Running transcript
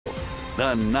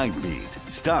The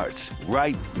Nightbeat starts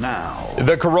right now.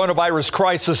 The coronavirus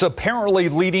crisis apparently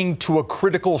leading to a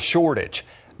critical shortage.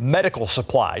 Medical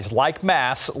supplies like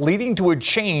masks leading to a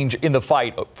change in the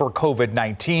fight for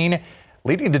COVID-19,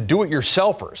 leading to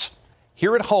do-it-yourselfers.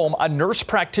 Here at home, a nurse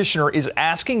practitioner is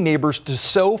asking neighbors to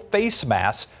sew face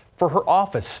masks for her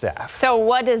office staff. So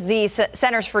what does the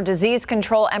Centers for Disease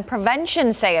Control and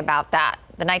Prevention say about that?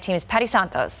 The Night Team's Patty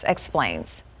Santos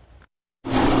explains.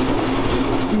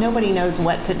 Nobody knows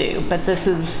what to do, but this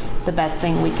is the best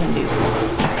thing we can do.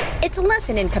 It's a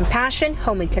lesson in compassion,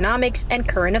 home economics, and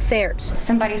current affairs.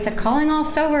 Somebody said, calling all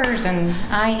sewers, and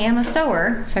I am a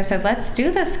sewer. So I said, let's do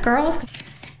this, girls.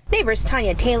 Neighbors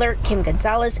Tanya Taylor, Kim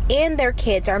Gonzalez, and their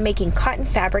kids are making cotton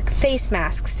fabric face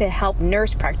masks to help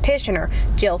nurse practitioner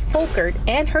Jill Folkert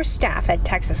and her staff at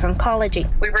Texas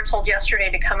Oncology. We were told yesterday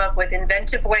to come up with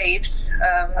inventive ways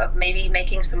of maybe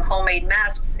making some homemade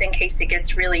masks in case it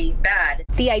gets really bad.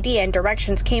 The idea and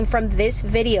directions came from this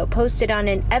video posted on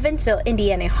an Evansville,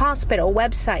 Indiana hospital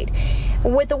website.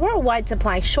 With the worldwide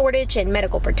supply shortage in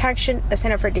medical protection, the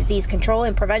Center for Disease Control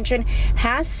and Prevention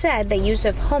has said the use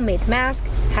of homemade masks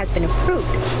has been approved.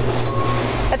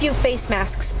 A few face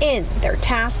masks in, their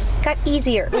tasks got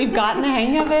easier. We've gotten the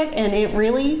hang of it, and it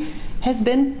really has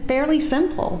been fairly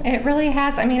simple. It really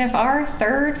has. I mean, if our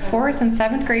 3rd, 4th, and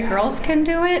 7th grade girls can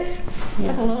do it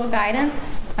with a little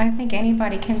guidance, I think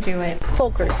anybody can do it.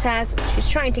 Folkert says she's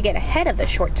trying to get ahead of the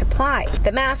short supply.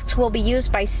 The masks will be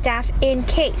used by staff in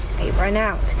case they run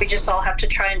out. We just all have to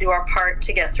try and do our part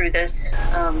to get through this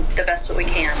the best that we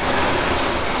can.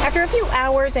 After a few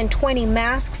hours and 20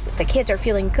 masks, the kids are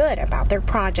feeling good about their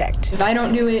project. If I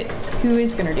don't do it, who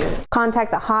is going to do it?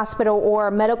 Contact the hospital or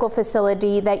medical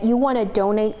facility that you want to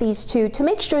donate these to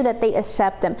make sure that they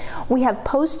accept them. We have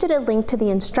posted a link to the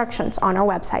instructions on our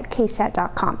website,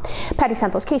 KSAT.com. Patty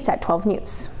Santos, KSAT 12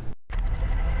 News.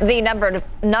 The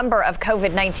number of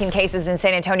COVID-19 cases in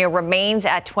San Antonio remains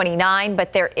at 29,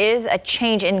 but there is a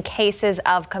change in cases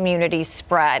of community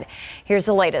spread. Here's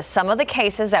the latest. Some of the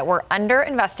cases that were under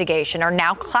investigation are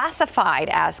now classified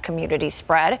as community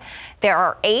spread. There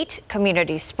are 8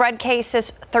 community spread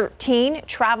cases, 13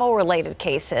 travel-related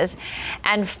cases,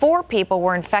 and 4 people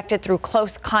were infected through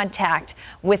close contact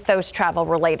with those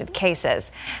travel-related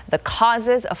cases. The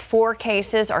causes of 4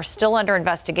 cases are still under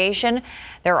investigation.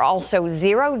 There are also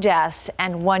 0 deaths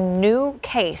and 1 new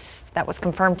case that was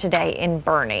confirmed today in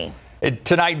Bernie.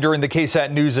 Tonight during the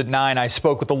KSAT News at 9, I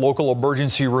spoke with the local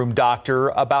emergency room doctor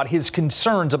about his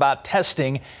concerns about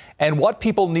testing and what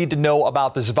people need to know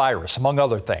about this virus, among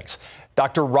other things.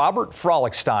 Dr. Robert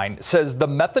Frolickstein says the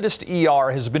Methodist ER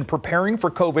has been preparing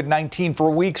for COVID-19 for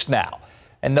weeks now.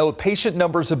 And though patient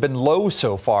numbers have been low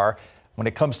so far, when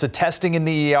it comes to testing in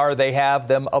the ER, they have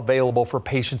them available for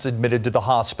patients admitted to the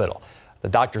hospital. The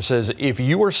doctor says if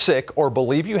you are sick or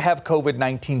believe you have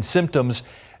COVID-19 symptoms,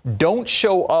 don't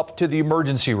show up to the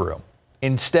emergency room.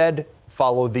 Instead,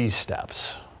 follow these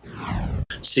steps.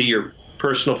 See your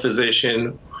personal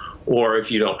physician, or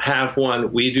if you don't have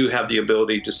one, we do have the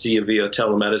ability to see you via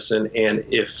telemedicine, and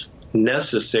if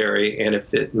necessary and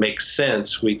if it makes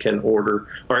sense, we can order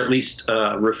or at least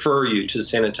refer you to the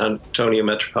San Antonio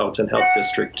Metropolitan Health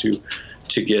District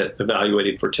to get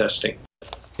evaluated for testing.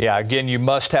 Yeah, again, you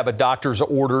must have a doctor's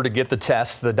order to get the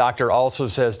tests. The doctor also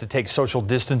says to take social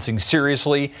distancing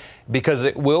seriously because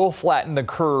it will flatten the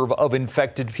curve of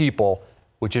infected people,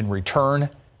 which in return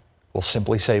will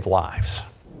simply save lives.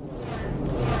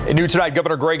 In new tonight,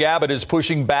 Governor Greg Abbott is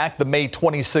pushing back the May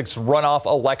 26th runoff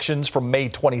elections from May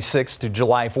 26th to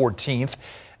July 14th.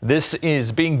 This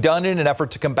is being done in an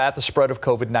effort to combat the spread of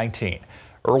COVID-19.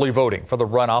 Early voting for the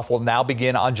runoff will now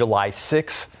begin on July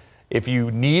 6th. If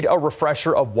you need a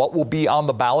refresher of what will be on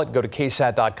the ballot, go to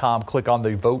KSAT.com, click on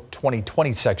the Vote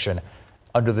 2020 section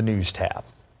under the News tab.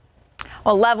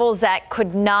 Well, levels that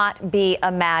could not be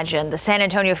imagined. The San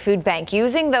Antonio Food Bank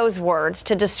using those words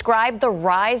to describe the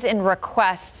rise in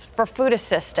requests for food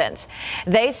assistance.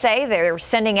 They say they're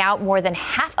sending out more than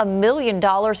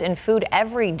 $500,000 in food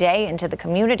every day into the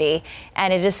community,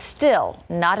 and it is still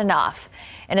not enough.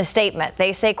 In a statement,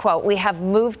 they say, quote, "We have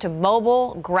moved to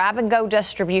mobile grab-and-go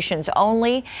distributions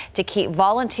only to keep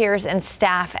volunteers and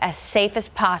staff as safe as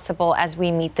possible as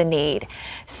we meet the need.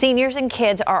 Seniors and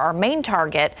kids are our main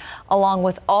target, along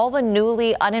with all the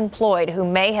newly unemployed who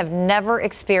may have never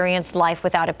experienced life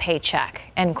without a paycheck,"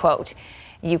 end quote.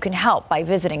 You can help by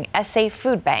visiting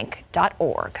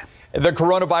safoodbank.org. The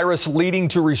coronavirus leading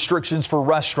to restrictions for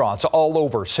restaurants all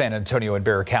over San Antonio and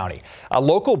Bexar County. A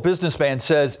local businessman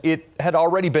says it had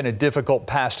already been a difficult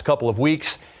past couple of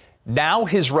weeks. Now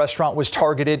his restaurant was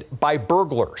targeted by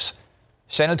burglars.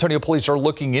 San Antonio police are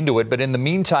looking into it, but in the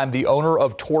meantime, the owner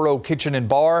of Toro Kitchen and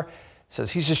Bar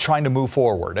says he's just trying to move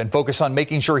forward and focus on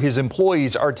making sure his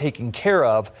employees are taken care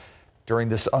of during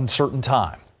this uncertain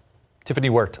time. Tiffany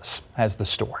Huertas has the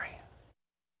story.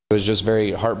 It was just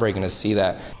very heartbreaking to see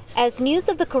that. As news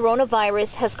of the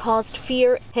coronavirus has caused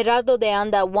fear, Gerardo de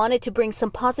Anda wanted to bring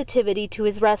some positivity to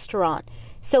his restaurant.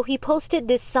 So he posted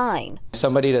this sign.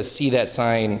 Somebody to see that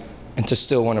sign and to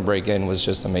still want to break in was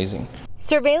just amazing.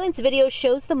 Surveillance video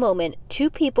shows the moment two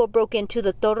people broke into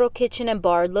the Toro Kitchen and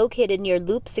Bar located near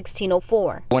Loop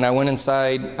 1604. When I went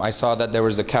inside, I saw that there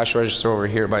was a cash register over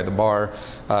here by the bar,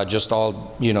 just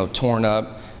all, torn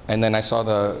up. And then I saw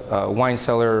the wine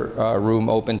cellar room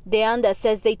open. De Anda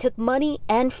says they took money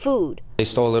and food. They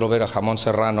stole a little bit of jamon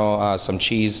serrano, some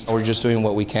cheese. We're just doing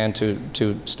what we can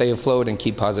to stay afloat and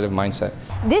keep positive mindset.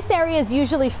 This area is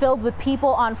usually filled with people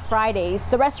on Fridays.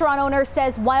 The restaurant owner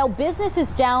says while business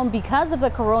is down because of the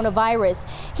coronavirus,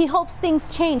 he hopes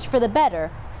things change for the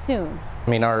better soon. I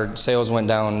mean, our sales went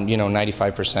down,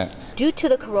 95%. Due to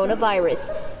the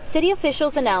coronavirus, city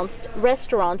officials announced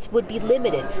restaurants would be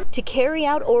limited to carry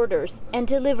out orders and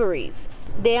deliveries.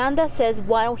 De Anda says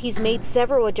while he's made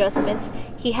several adjustments,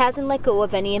 he hasn't let go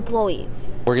of any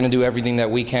employees. We're going to do everything that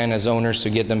we can as owners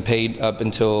to get them paid up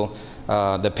until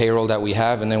the payroll that we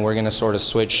have, and then we're going to sort of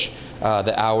switch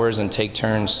the hours and take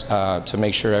turns to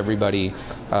make sure everybody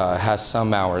has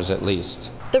some hours at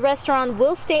least. The restaurant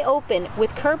will stay open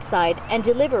with curbside and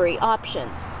delivery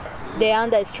options. De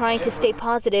Anda is trying to stay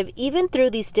positive even through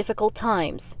these difficult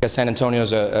times. San Antonio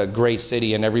is a great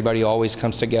city and everybody always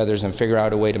comes together and figure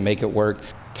out a way to make it work.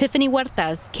 Tiffany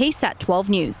Huertas, KSAT 12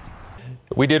 News.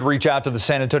 We did reach out to the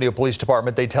San Antonio Police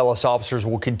Department. They tell us officers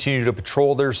will continue to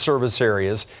patrol their service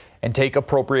areas and take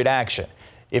appropriate action.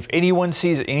 If anyone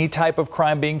sees any type of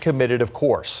crime being committed, of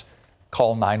course,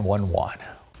 call 911.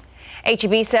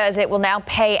 HEB says it will now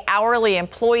pay hourly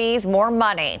employees more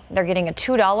money. They're getting a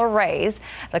 $2 raise.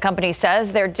 The company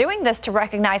says they're doing this to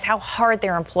recognize how hard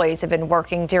their employees have been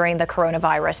working during the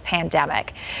coronavirus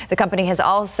pandemic. The company has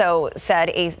also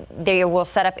said they will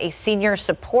set up a senior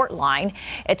support line.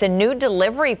 It's a new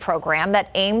delivery program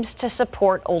that aims to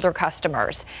support older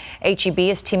customers. HEB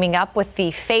is teaming up with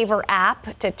the Favor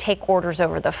app to take orders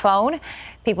over the phone.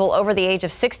 People over the age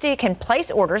of 60 can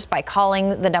place orders by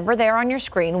calling the number there on your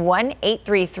screen,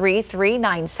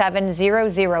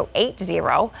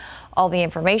 1-833-397-0080. All the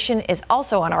information is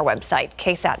also on our website,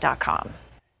 KSAT.com.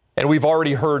 And we've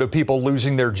already heard of people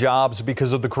losing their jobs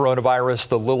because of the coronavirus.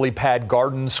 The Lily Pad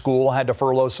Garden School had to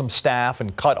furlough some staff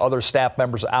and cut other staff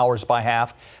members' hours by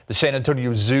half. The San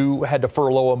Antonio Zoo had to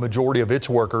furlough a majority of its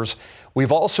workers.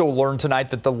 We've also learned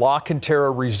tonight that the La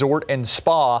Cantera Resort and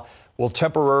Spa will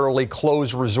temporarily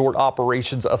close resort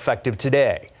operations effective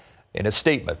today. In a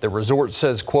statement, the resort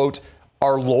says, quote,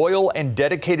 "Our loyal and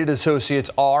dedicated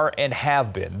associates are and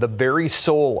have been the very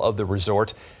soul of the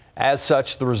resort. As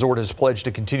such, the resort has pledged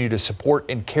to continue to support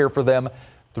and care for them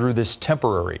through this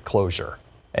temporary closure,"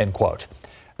 end quote.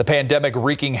 The pandemic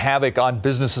wreaking havoc on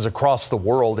businesses across the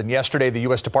world. And yesterday, the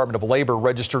U.S. Department of Labor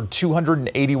registered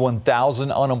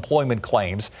 281,000 unemployment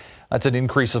claims. That's an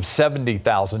increase of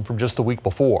 70,000 from just the week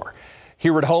before.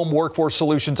 Here at home, Workforce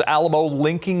Solutions Alamo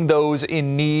linking those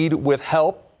in need with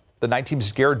help. The Night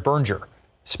Team's Garrett Berger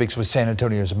speaks with San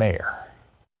Antonio's mayor.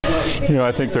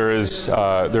 I think there is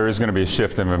going to be a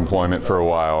shift in employment for a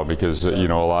while because a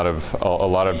lot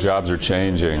of jobs are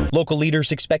changing. Local leaders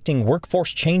expecting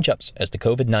workforce change-ups as the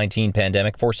COVID-19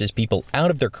 pandemic forces people out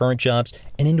of their current jobs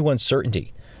and into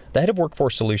uncertainty. The head of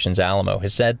Workforce Solutions Alamo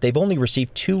has said they've only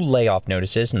received 2 layoff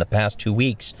notices in the past 2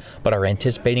 weeks, but are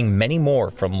anticipating many more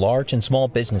from large and small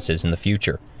businesses in the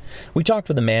future. We talked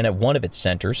with a man at one of its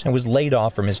centers and was laid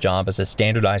off from his job as a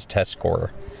standardized test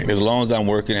scorer. As long as I'm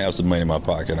working and have some money in my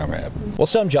pocket, I'm happy. While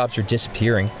some jobs are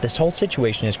disappearing, this whole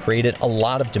situation has created a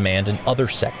lot of demand in other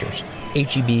sectors.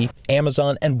 HEB,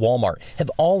 Amazon, and Walmart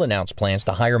have all announced plans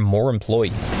to hire more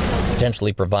employees,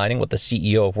 potentially providing what the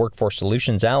CEO of Workforce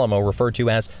Solutions Alamo referred to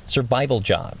as survival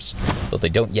jobs, though they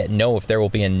don't yet know if there will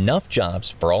be enough jobs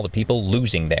for all the people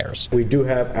losing theirs. We do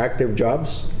have active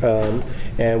jobs,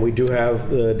 and we do have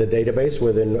the database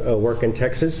within Work in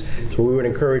Texas, so we would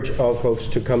encourage all folks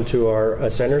to come to our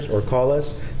centers or call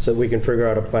us so that we can figure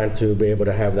out a plan to be able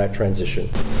to have that transition.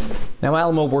 Now,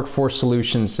 Alamo Workforce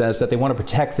Solutions says that they want to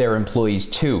protect their employees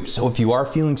too, so if you are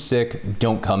feeling sick,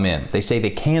 don't come in. They say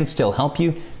they can still help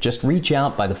you, just reach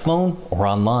out by the phone or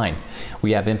online.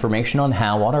 We have information on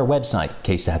how on our website,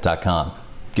 KSAT.com.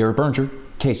 Garrett Berger,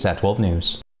 KSAT 12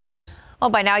 News. Well,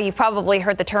 by now you've probably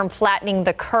heard the term flattening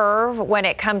the curve when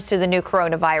it comes to the new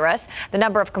coronavirus. The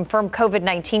number of confirmed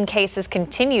COVID-19 cases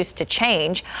continues to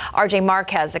change. RJ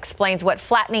Marquez explains what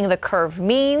flattening the curve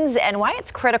means and why it's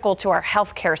critical to our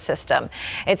healthcare system.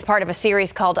 It's part of a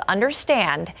series called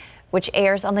Understand, which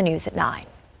airs on the news at 9.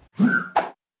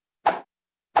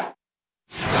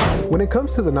 When it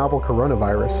comes to the novel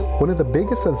coronavirus, one of the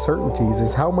biggest uncertainties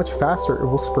is how much faster it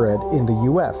will spread in the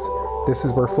U.S. This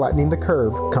is where flattening the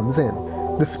curve comes in.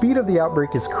 The speed of the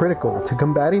outbreak is critical to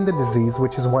combating the disease,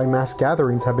 which is why mass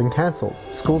gatherings have been canceled,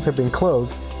 schools have been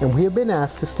closed, and we have been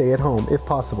asked to stay at home if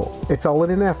possible. It's all in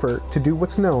an effort to do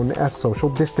what's known as social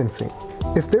distancing.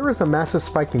 If there is a massive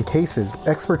spike in cases,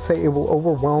 experts say it will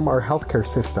overwhelm our healthcare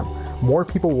system. More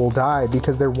people will die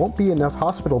because there won't be enough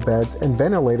hospital beds and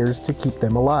ventilators to keep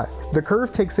them alive. The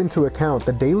curve takes into account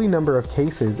the daily number of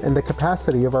cases and the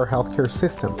capacity of our healthcare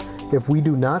system. If we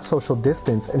do not social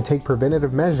distance and take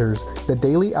preventative measures, the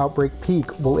daily outbreak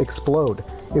peak will explode.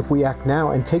 If we act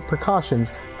now and take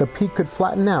precautions, the peak could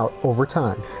flatten out over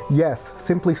time. Yes,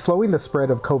 simply slowing the spread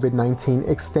of COVID-19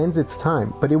 extends its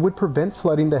time, but it would prevent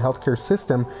flooding the healthcare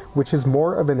system, which is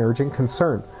more of an urgent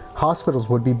concern. Hospitals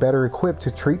would be better equipped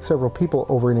to treat several people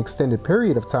over an extended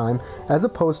period of time, as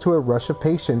opposed to a rush of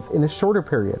patients in a shorter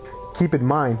period. Keep in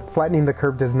mind, flattening the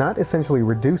curve does not essentially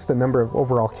reduce the number of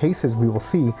overall cases we will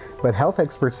see, but health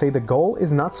experts say the goal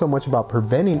is not so much about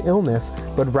preventing illness,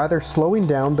 but rather slowing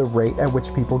down the rate at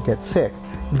which people get sick.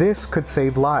 This could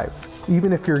save lives.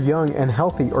 Even if you're young and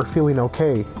healthy or feeling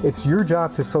okay, it's your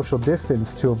job to social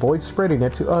distance to avoid spreading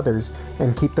it to others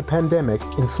and keep the pandemic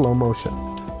in slow motion.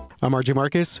 I'm RJ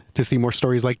Marquez. To see more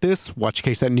stories like this, watch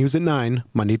KSAT News at 9,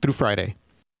 Monday through Friday.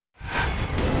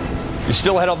 You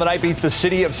still ahead on the Nightbeat. The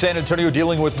city of San Antonio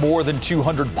dealing with more than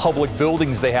 200 public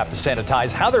buildings they have to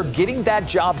sanitize. How they're getting that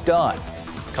job done.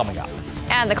 Coming up.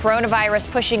 And the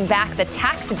coronavirus pushing back the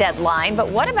tax deadline. But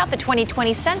what about the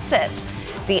 2020 census?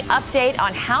 The update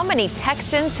on how many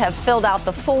Texans have filled out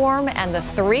the form and the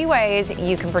 3 ways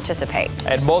you can participate.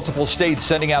 And multiple states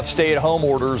sending out stay-at-home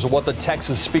orders. What the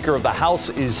Texas Speaker of the House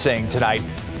is saying tonight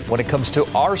when it comes to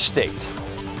our state.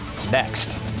 It's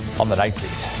next on the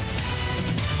Nightbeat.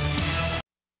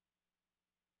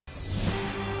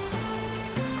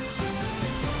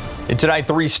 And tonight,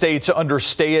 3 states under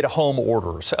stay-at-home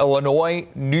orders. Illinois,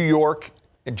 New York,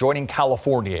 and joining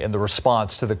California in the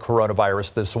response to the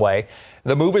coronavirus this way.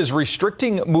 The move is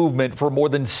restricting movement for more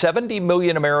than 70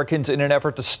 million Americans in an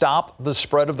effort to stop the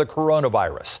spread of the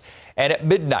coronavirus. And at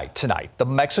midnight tonight, the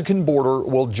Mexican border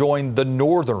will join the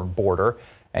northern border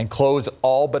and close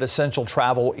all but essential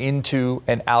travel into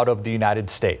and out of the United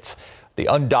States. The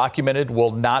undocumented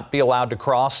will not be allowed to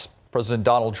cross. President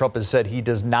Donald Trump has said he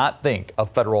does not think a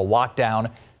federal lockdown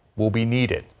will be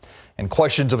needed. And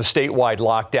questions of a statewide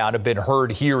lockdown have been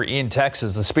heard here in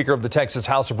Texas. The Speaker of the Texas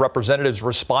House of Representatives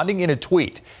responding in a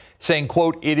tweet saying,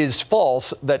 quote, "It is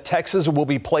false that Texas will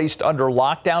be placed under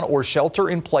lockdown or shelter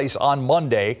in place on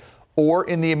Monday or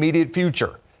in the immediate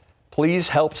future. Please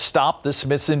help stop this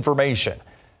misinformation.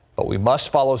 But we must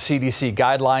follow CDC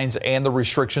guidelines and the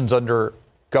restrictions under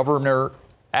Governor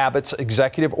Abbott's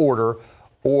executive order,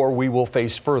 or we will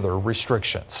face further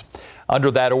restrictions." Under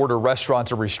that order,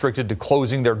 restaurants are restricted to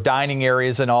closing their dining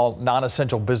areas and all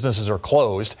non-essential businesses are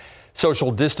closed.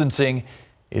 Social distancing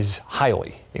is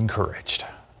highly encouraged.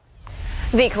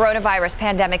 The coronavirus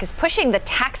pandemic is pushing the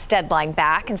tax deadline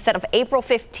back. Instead of April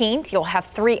 15th, you'll have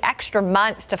 3 extra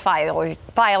months to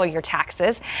file your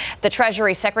taxes. The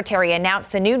Treasury Secretary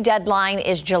announced the new deadline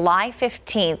is July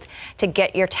 15th to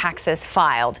get your taxes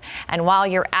filed. And while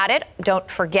you're at it, don't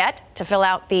forget to fill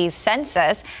out the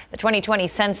census. The 2020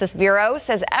 Census Bureau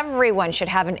says everyone should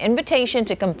have an invitation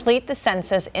to complete the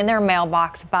census in their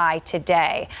mailbox by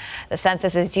today. The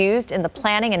census is used in the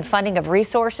planning and funding of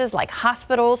resources like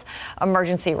hospitals,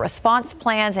 emergency response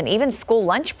plans, and even school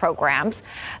lunch programs.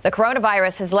 The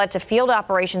coronavirus has led to field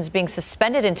operations being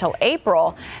suspended until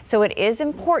April, so it is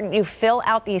important you fill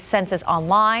out the census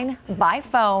online, by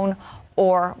phone,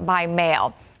 or by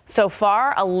mail. So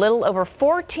far, a little over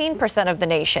 14% of the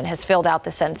nation has filled out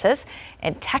the census.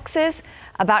 In Texas,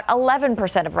 about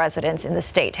 11% of residents in the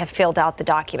state have filled out the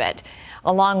document.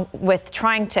 Along with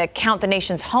trying to count the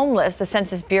nation's homeless, the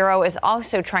Census Bureau is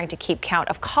also trying to keep count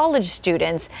of college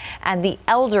students and the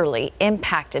elderly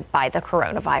impacted by the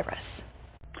coronavirus.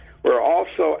 We're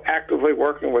also actively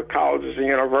working with colleges and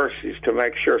universities to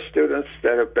make sure students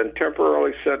that have been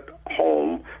temporarily sent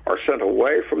home or sent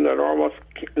away from their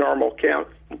normal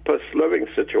campus living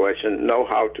situation know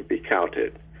how to be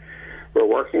counted. We're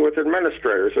working with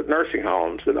administrators at nursing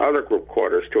homes and other group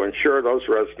quarters to ensure those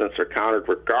residents are counted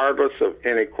regardless of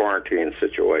any quarantine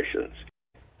situations.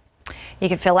 You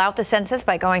can fill out the census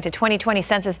by going to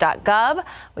 2020census.gov.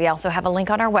 We also have a link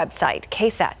on our website,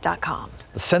 KSAT.com.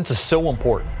 The census is so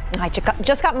important. I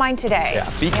just got mine today.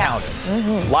 Yeah, be counted.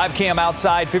 Live cam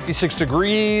outside, 56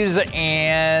 degrees.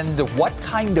 And what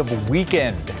kind of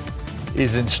weekend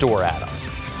is in store, Adam?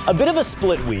 A bit of a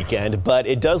split weekend, but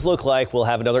it does look like we'll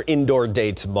have another indoor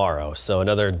day tomorrow. So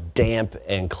another damp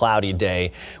and cloudy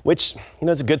day, which,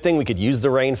 is a good thing. We could use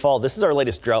the rainfall. This is our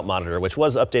latest drought monitor, which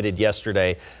was updated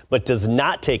yesterday, but does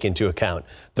not take into account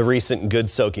the recent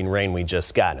good soaking rain we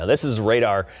just got. Now, this is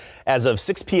radar as of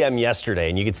 6 p.m.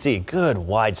 yesterday, and you can see good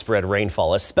widespread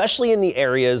rainfall, especially in the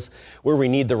areas where we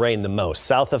need the rain the most.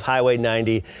 South of Highway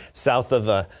 90, south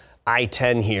of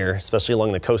I-10 here, especially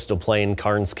along the coastal plain,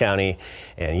 Karnes County,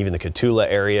 and even the Cotulla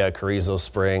area, Carrizo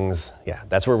Springs. Yeah,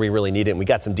 that's where we really need it. And we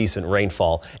got some decent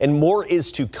rainfall, and more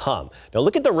is to come. Now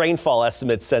look at the rainfall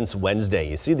estimates since Wednesday.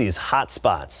 You see these hot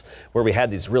spots where we had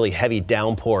these really heavy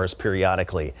downpours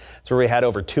periodically. It's where we had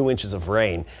over 2 inches of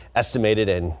rain estimated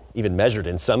and even measured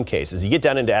in some cases. You get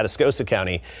down into Atascosa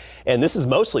County, and this is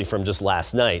mostly from just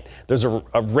last night. There's a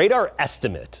radar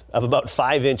estimate of about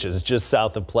 5 inches just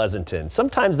south of Pleasanton.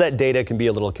 Sometimes that data can be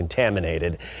a little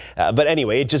contaminated. But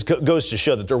anyway, it just goes to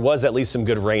show that there was at least some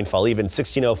good rainfall. Even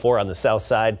 1604 on the south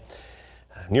side,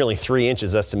 nearly 3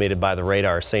 inches estimated by the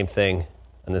radar. Same thing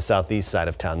on the southeast side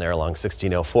of town there along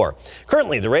 1604.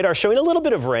 Currently, the radar showing a little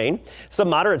bit of rain. Some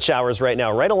moderate showers right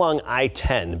now right along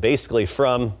I-10, basically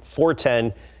from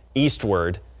 410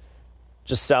 eastward,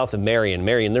 just south of Marion.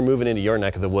 Marion, they're moving into your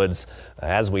neck of the woods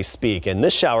as we speak. And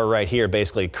this shower right here,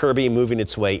 basically Kirby moving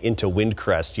its way into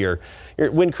Windcrest. Your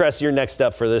Windcrest, you're next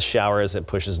up for this shower as it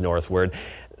pushes northward.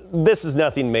 This is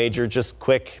nothing major, just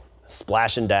quick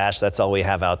splash and dash. That's all we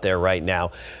have out there right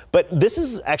now. But this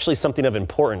is actually something of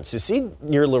importance. You see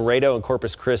near Laredo and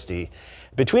Corpus Christi,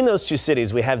 between those two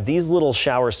cities, we have these little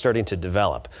showers starting to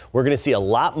develop. We're going to see a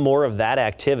lot more of that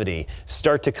activity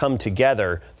start to come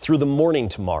together through the morning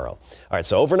tomorrow. All right,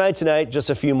 so overnight tonight, just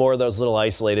a few more of those little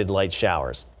isolated light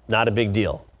showers. Not a big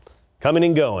deal. Coming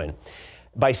and going.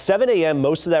 By 7 a.m.,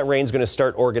 most of that rain is going to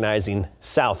start organizing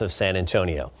south of San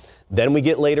Antonio. Then we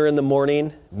get later in the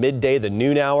morning, midday, the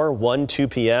noon hour, 1, 2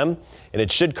 p.m., and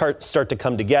it should start to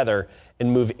come together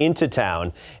and move into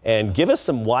town and give us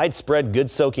some widespread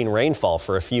good soaking rainfall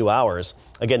for a few hours.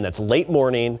 Again, that's late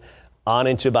morning on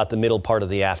into about the middle part of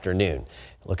the afternoon.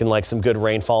 Looking like some good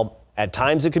rainfall. At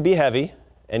times it could be heavy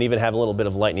and even have a little bit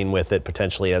of lightning with it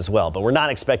potentially as well. But we're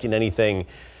not expecting anything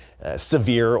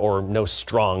severe or no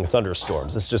strong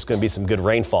thunderstorms. It's just going to be some good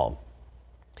rainfall.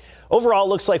 Overall,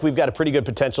 looks like we've got a pretty good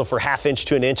potential for ½ inch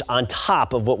to an inch on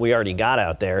top of what we already got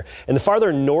out there. And the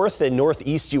farther north and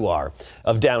northeast you are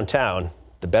of downtown,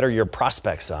 the better your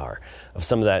prospects are of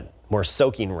some of that more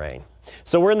soaking rain.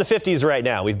 So we're in the 50s right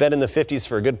now. We've been in the 50s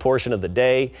for a good portion of the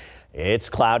day. It's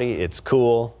cloudy, it's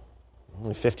cool.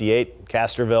 58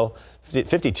 Castroville,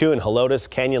 52 in Helotes,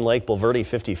 Canyon Lake, Bulverde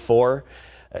 54.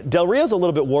 Del Rio's a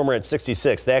little bit warmer at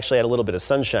 66. They actually had a little bit of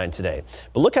sunshine today.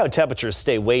 But look how temperatures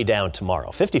stay way down tomorrow.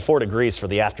 54 degrees for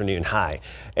the afternoon high.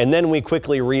 And then we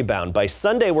quickly rebound. By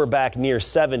Sunday, we're back near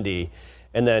 70.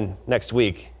 And then next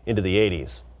week into the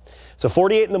 80s. So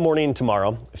 48 in the morning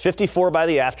tomorrow, 54 by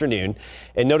the afternoon.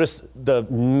 And notice the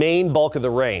main bulk of the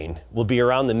rain will be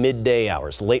around the midday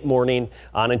hours, late morning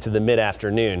on into the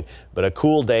mid-afternoon. But a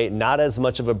cool day, not as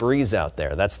much of a breeze out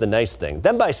there. That's the nice thing.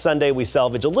 Then by Sunday, we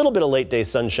salvage a little bit of late day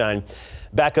sunshine,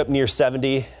 back up near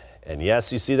 70. And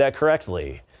yes, you see that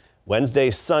correctly.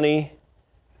 Wednesday, sunny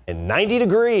and 90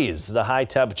 degrees, the high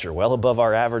temperature, well above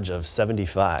our average of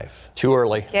 75. Too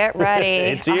early. Get ready.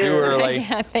 It's here. Too early.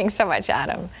 Yeah, thanks so much,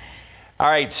 Adam. All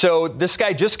right, so this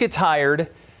guy just gets hired,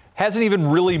 hasn't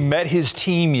even really met his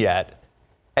team yet,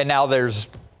 and now there's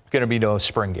going to be no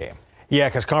spring game. Yeah,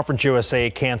 because Conference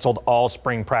USA canceled all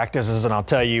spring practices, and I'll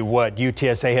tell you what,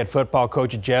 UTSA head football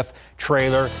coach Jeff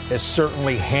Traylor is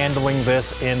certainly handling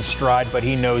this in stride, but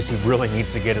he knows he really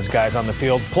needs to get his guys on the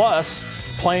field. Plus,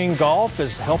 playing golf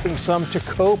is helping some to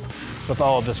cope with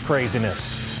all of this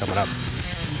craziness. Coming up.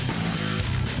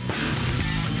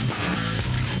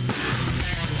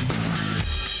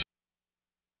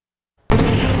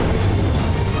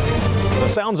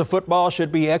 The sounds of football should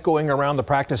be echoing around the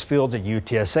practice fields at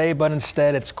UTSA, but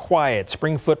instead it's quiet.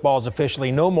 Spring football is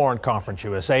officially no more in Conference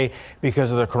USA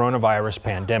because of the coronavirus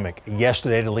pandemic.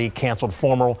 Yesterday, the league canceled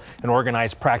formal and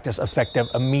organized practice effective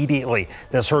immediately.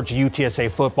 This hurts UTSA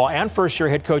football and first-year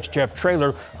head coach Jeff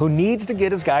Traylor, who needs to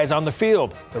get his guys on the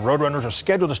field. The Roadrunners are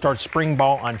scheduled to start spring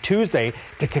ball on Tuesday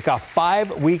to kick off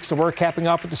 5 weeks of work, capping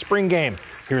off with the spring game.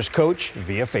 Here's Coach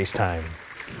via FaceTime.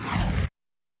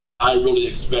 I really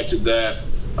expected that.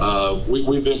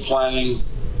 We've been planning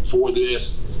for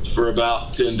this for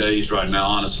about 10 days right now,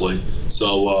 honestly.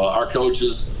 So our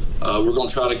coaches, we're going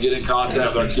to try to get in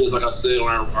contact with our kids, like I said,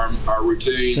 on our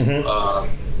routine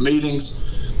meetings.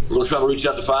 We're going to try to reach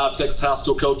out to 5 Texas high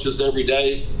school coaches every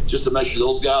day just to make sure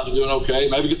those guys are doing okay.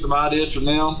 Maybe get some ideas from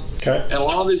them. Okay. And a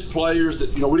lot of these players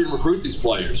that, we didn't recruit these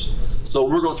players. So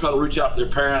we're going to try to reach out to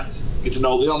their parents, get to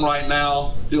know them right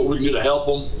now, see what we can do to help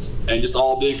them, and just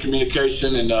all be in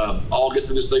communication and all get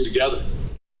through this thing together.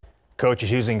 Coach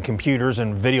is using computers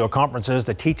and video conferences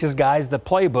to teach his guys the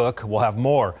playbook. We'll have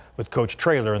more with Coach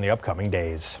Traylor in the upcoming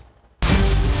days.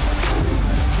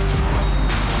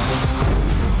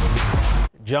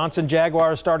 Johnson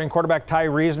Jaguars starting quarterback Ty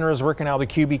Reasoner is working out with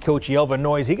QB coach Yelva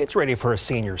Noyes. He gets ready for his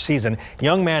senior season.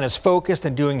 Young man is focused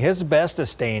and doing his best to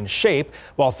stay in shape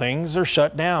while things are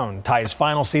shut down. Ty's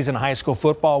final season in high school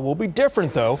football will be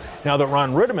different, though, now that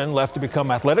Ron Ritterman left to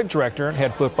become athletic director and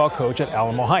head football coach at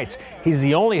Alamo Heights. He's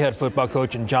the only head football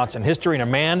coach in Johnson history and a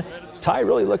man Ty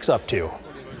really looks up to.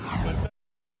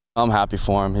 I'm happy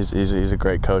for him. He's a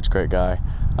great coach, great guy.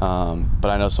 But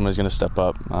I know somebody's going to step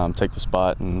up, take the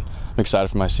spot, and I'm excited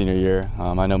for my senior year.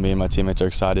 I know me and my teammates are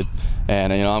excited,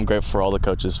 and I'm grateful for all the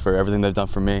coaches for everything they've done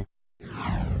for me.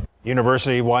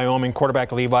 University of Wyoming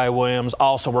quarterback Levi Williams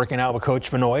also working out with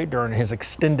Coach Vanoy during his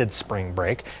extended spring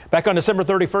break. Back on December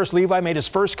 31st, Levi made his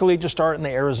first collegiate start in the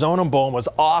Arizona Bowl and was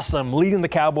awesome, leading the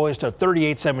Cowboys to a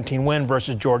 38-17 win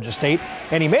versus Georgia State.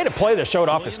 And he made a play that showed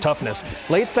off his toughness.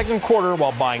 Late second quarter,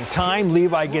 while buying time,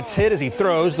 Levi gets hit as he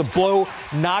throws. The blow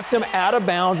knocked him out of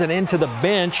bounds and into the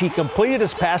bench. He completed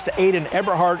his pass to Aiden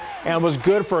Eberhardt and was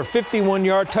good for a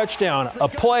 51-yard touchdown, a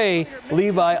play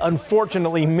Levi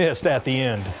unfortunately missed at the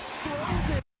end.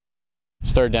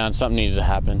 It's third down, something needed to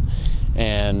happen,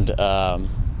 and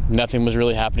nothing was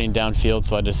really happening downfield,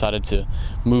 so I decided to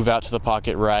move out to the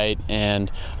pocket right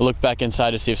and look back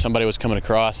inside to see if somebody was coming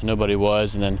across, and nobody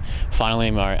was. And then finally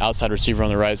my outside receiver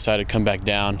on the right side had come back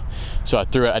down, so I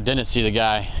threw it. I didn't see the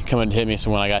guy coming to hit me,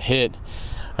 so when I got hit,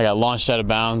 I got launched out of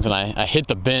bounds, and I hit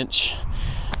the bench,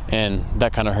 and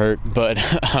that kind of hurt. But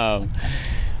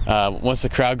once the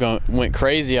crowd went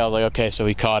crazy, I was like, okay, so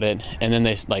he caught it, and then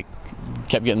they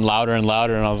kept getting louder and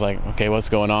louder, and I was like, okay, what's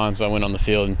going on? So I went on the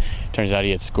field, and turns out he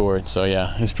had scored. So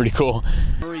yeah, it was pretty cool.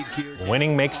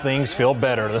 Winning makes things feel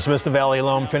better. The Smithson Valley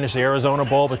alum finished the Arizona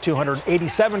Bowl with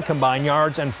 287 combined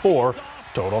yards and 4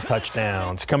 total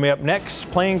touchdowns. Coming up next,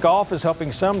 playing golf is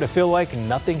helping some to feel like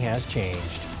nothing has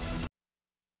changed.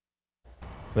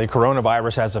 The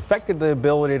coronavirus has affected the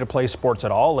ability to play sports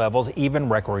at all levels, even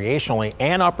recreationally,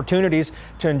 and opportunities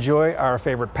to enjoy our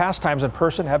favorite pastimes in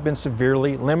person have been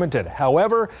severely limited.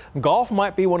 However, golf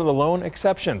might be one of the lone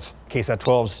exceptions. KSAT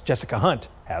 12's Jessica Hunt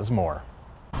has more.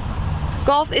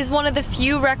 Golf is one of the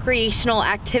few recreational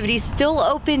activities still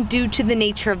open due to the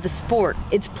nature of the sport.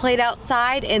 It's played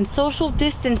outside and social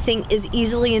distancing is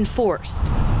easily enforced.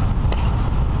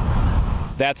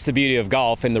 That's the beauty of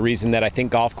golf, and the reason that I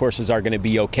think golf courses are going to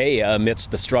be okay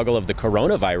amidst the struggle of the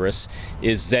coronavirus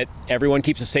is that everyone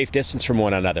keeps a safe distance from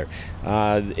one another.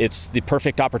 It's the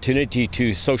perfect opportunity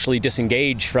to socially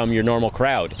disengage from your normal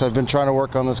crowd. I've been trying to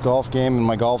work on this golf game and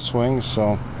my golf swing,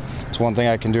 so it's one thing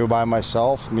I can do by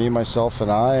myself, myself, and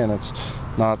I, and it's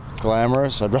not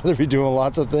glamorous. I'd rather be doing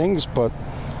lots of things, but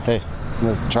hey,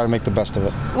 let's try to make the best of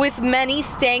it. With many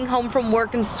staying home from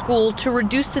work and school to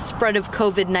reduce the spread of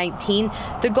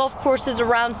COVID-19, the golf courses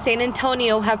around San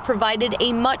Antonio have provided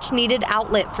a much-needed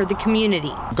outlet for the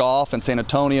community. Golf in San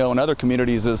Antonio and other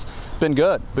communities has been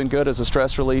good as a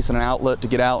stress release and an outlet to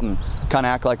get out and kind of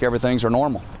act like everything's are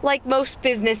normal. Like most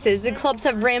businesses, the clubs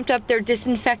have ramped up their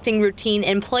disinfecting routine,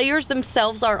 and players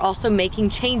themselves are also making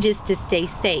changes to stay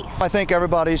safe. I think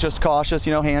everybody's just cautious,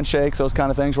 handshakes, those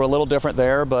kind of things. We're a little different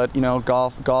there, but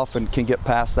golf and can get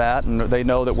past that, and they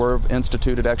know that we've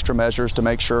instituted extra measures to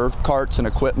make sure carts and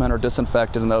equipment are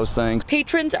disinfected and those things.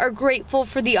 Patrons are grateful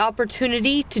for the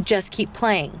opportunity to just keep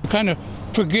playing. Kind of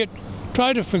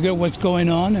try to forget what's going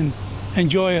on and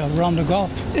enjoy a round of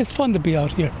golf. It's fun to be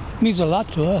out here. It means a lot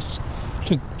to us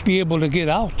to be able to get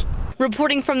out.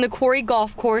 Reporting from the Quarry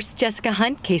Golf Course, Jessica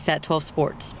Hunt, KSAT 12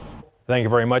 Sports. Thank you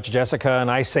very much, Jessica.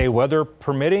 And I say, weather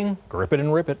permitting, grip it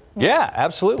and rip it. Yeah,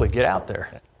 absolutely. Get out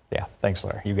there. Yeah, thanks,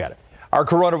 Larry. You got it. Our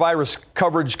coronavirus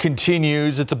coverage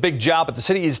continues. It's a big job, but the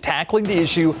city is tackling the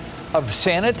issue of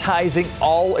sanitizing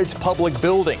all its public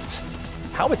buildings.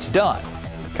 How it's done,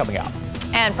 coming up.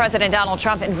 And President Donald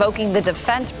Trump invoking the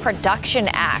Defense Production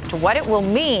Act, what it will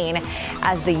mean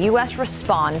as the U.S.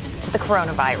 responds to the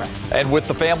coronavirus. And with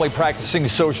the family practicing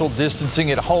social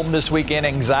distancing at home this weekend,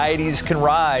 anxieties can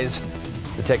rise.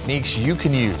 The techniques you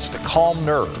can use to calm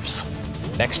nerves.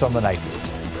 Next on the Nightbeat.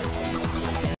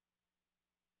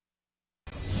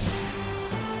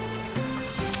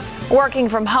 Working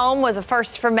from home was a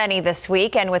first for many this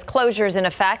week, and with closures in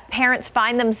effect, parents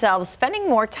find themselves spending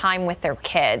more time with their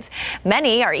kids.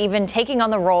 Many are even taking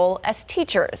on the role as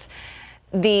teachers.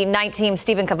 The Night Team's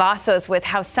Stephen Cavazos with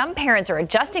how some parents are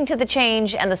adjusting to the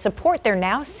change and the support they're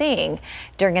now seeing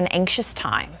during an anxious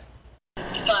time. But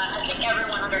I think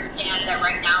everyone understands that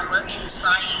right now we're in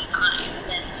trying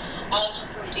times, and all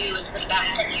you can do is the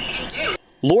best that you can do.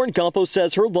 Lauren Campos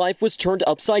says her life was turned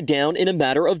upside down in a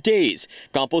matter of days.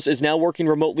 Campos is now working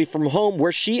remotely from home,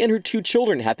 where she and her 2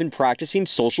 children have been practicing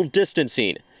social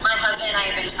distancing. My husband and I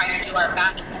have been trying to do our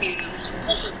best to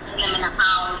entertain them in the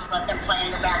house, let them play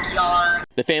in the backyard.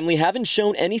 The family haven't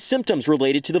shown any symptoms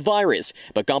related to the virus,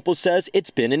 but Campos says it's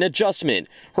been an adjustment.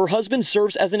 Her husband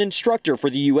serves as an instructor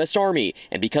for the U.S. Army,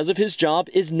 and because of his job,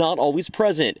 is not always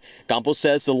present. Campos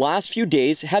says the last few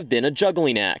days have been a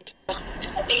juggling act. I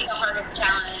think the hardest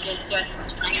challenge is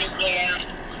just trying to give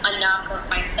enough of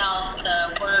myself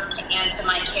to work and to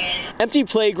my kids. Empty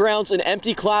playgrounds and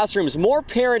empty classrooms. More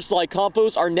parents like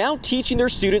Campos are now teaching their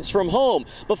students from home.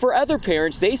 But for other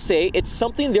parents, they say it's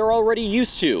something they're already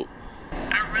used to.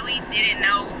 I really didn't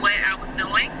know what I was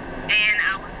doing, and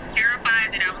I was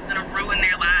terrified that I was going to ruin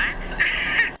their lives.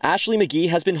 Ashley McGee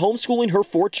has been homeschooling her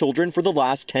 4 children for the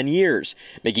last 10 years.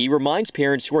 McGee reminds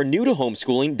parents who are new to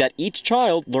homeschooling that each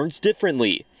child learns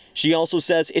differently. She also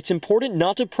says it's important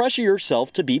not to pressure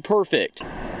yourself to be perfect.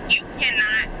 You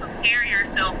cannot prepare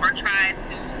yourself or try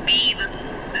to be the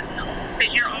school system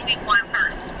because you're only one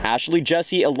person. Ashley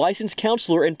Jesse, a licensed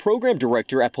counselor and program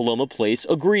director at Paloma Place,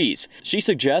 agrees. She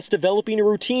suggests developing a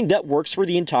routine that works for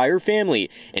the entire family,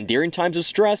 and during times of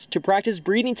stress, to practice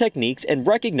breathing techniques and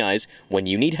recognize when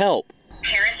you need help.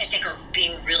 Parents, I think, are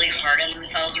being really hard on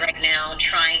themselves right now,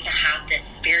 trying to have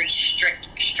this very strict,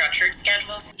 structured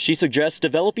schedule. She suggests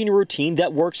developing a routine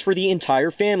that works for the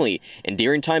entire family, and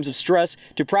during times of stress,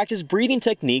 to practice breathing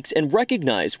techniques and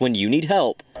recognize when you need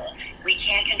help. We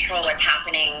can't control what's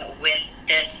happening with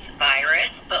this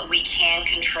virus, but we can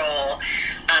control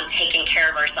taking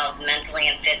care of ourselves mentally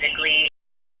and physically.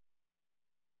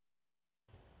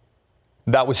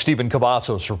 That was Stephen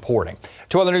Cavazos reporting.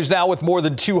 To other news now, with more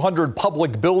than 200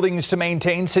 public buildings to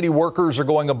maintain, city workers are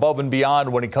going above and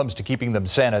beyond when it comes to keeping them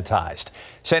sanitized.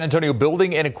 San Antonio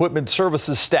Building and Equipment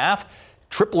Services staff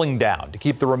tripling down to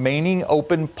keep the remaining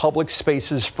open public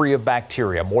spaces free of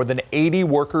bacteria. More than 80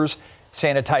 workers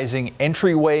sanitizing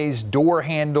entryways, door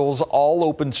handles, all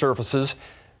open surfaces.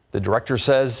 The director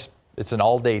says it's an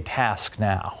all-day task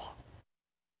now.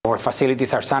 Our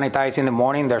facilities are sanitized in the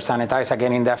morning, they're sanitized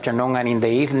again in the afternoon, and in the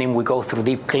evening we go through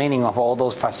deep cleaning of all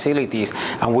those facilities,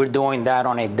 and we're doing that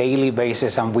on a daily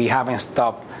basis, and we haven't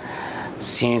stopped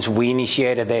since we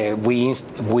initiated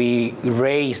we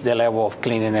raised the level of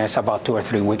cleanliness about 2 or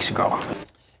 3 weeks ago.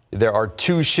 There are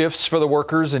 2 shifts for the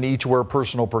workers, and each wear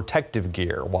personal protective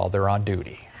gear while they're on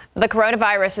duty. The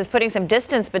coronavirus is putting some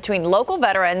distance between local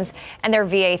veterans and their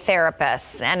VA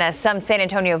therapists. And as some San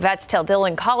Antonio vets tell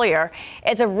Dylan Collier,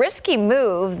 it's a risky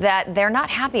move that they're not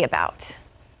happy about.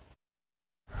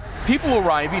 People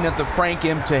arriving at the Frank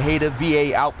M. Tejeda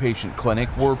VA outpatient clinic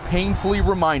were painfully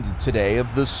reminded today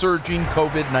of the surging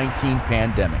COVID-19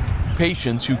 pandemic.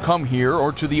 Patients who come here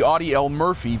or to the Audie L.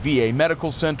 Murphy VA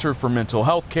Medical Center for mental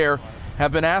health care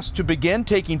have been asked to begin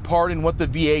taking part in what the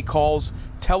VA calls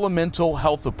telemental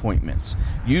health appointments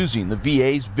using the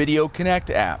VA's Video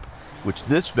Connect app, which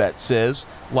this vet says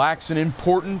lacks an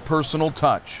important personal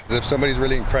touch. If somebody's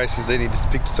really in crisis, they need to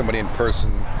speak to somebody in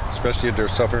person, especially if they're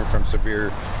suffering from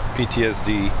severe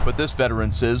PTSD. But this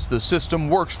veteran says the system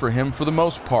works for him for the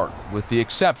most part, with the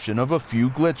exception of a few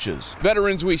glitches.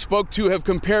 Veterans we spoke to have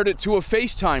compared it to a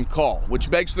FaceTime call, which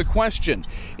begs the question,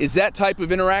 is that type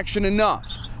of interaction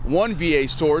enough? One VA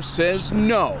source says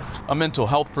no. A mental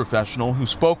health professional who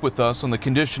spoke with us on the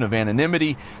condition of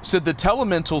anonymity said the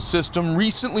telemental system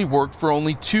recently worked for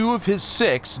only 2 of his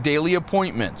 6 daily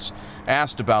appointments.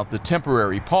 Asked about the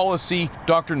temporary policy,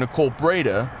 Dr. Nicole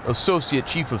Breda, Associate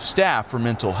Chief of Staff for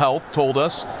Mental Health, told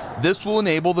us this will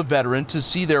enable the veteran to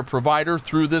see their provider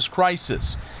through this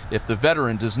crisis. If the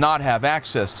veteran does not have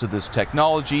access to this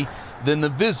technology, then the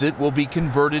visit will be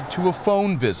converted to a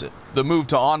phone visit. The move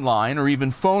to online or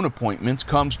even phone appointments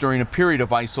comes during a period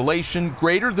of isolation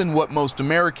greater than what most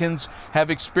Americans have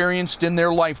experienced in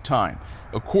their lifetime.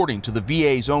 According to the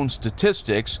VA's own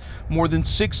statistics, more than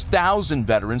 6,000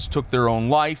 veterans took their own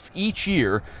life each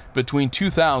year between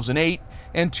 2008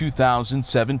 and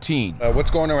 2017.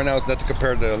 What's going on right now is not to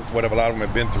compare to what a lot of them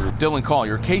have been through. Dylan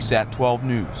Collier, KSAT 12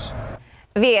 News.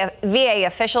 VA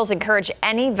officials encourage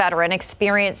any veteran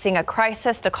experiencing a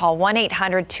crisis to call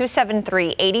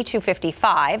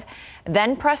 1-800-273-8255,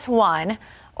 then press 1,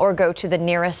 or go to the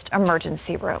nearest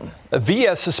emergency room.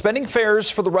 VIA suspending fares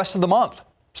for the rest of the month,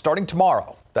 starting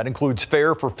tomorrow. That includes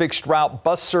fare for fixed route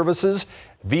bus services,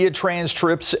 VIA Trans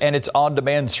trips, and its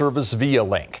on-demand service VIA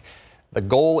Link. The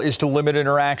goal is to limit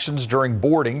interactions during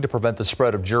boarding to prevent the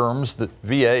spread of germs. The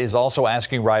VIA is also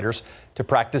asking riders to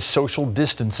practice social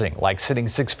distancing, like sitting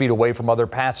 6 feet away from other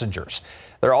passengers.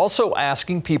 They're also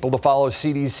asking people to follow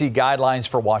CDC guidelines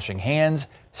for washing hands,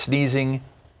 sneezing,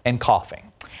 and coughing.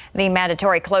 The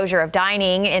mandatory closure of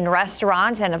dining in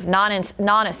restaurants and of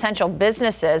non-essential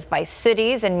businesses by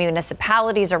cities and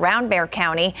municipalities around Bexar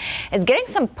County is getting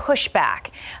some pushback.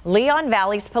 Leon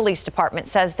Valley's police department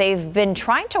says they've been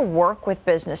trying to work with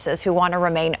businesses who want to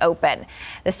remain open.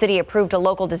 The city approved a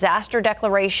local disaster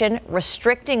declaration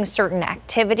restricting certain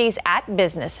activities at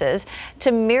businesses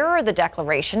to mirror the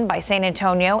declaration by San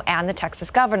Antonio and the Texas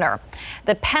governor.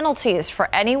 The penalties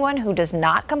for anyone who does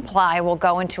not comply will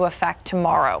go into effect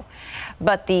tomorrow.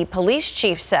 But the police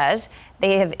chief says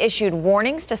they have issued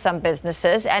warnings to some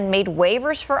businesses and made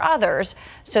waivers for others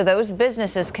so those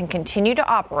businesses can continue to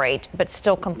operate but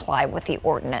still comply with the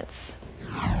ordinance.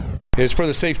 It's for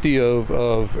the safety of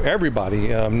everybody,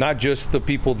 not just the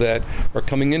people that are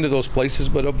coming into those places,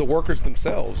 but of the workers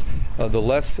themselves. The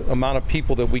less amount of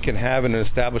people that we can have in an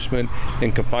establishment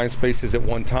in confined spaces at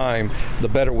one time, the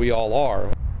better we all are.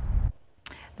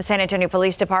 The San Antonio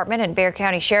Police Department and Bexar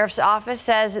County Sheriff's Office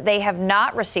says they have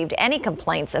not received any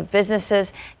complaints of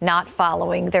businesses not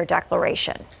following their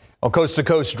declaration. Well, coast to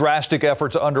coast, drastic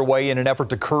efforts underway in an effort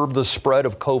to curb the spread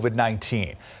of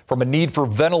COVID-19. From a need for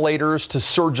ventilators to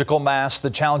surgical masks, the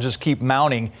challenges keep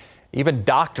mounting, even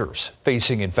doctors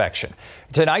facing infection.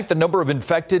 Tonight, the number of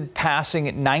infected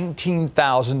passing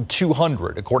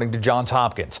 19,200, according to Johns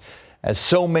Hopkins, as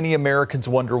so many Americans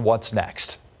wonder what's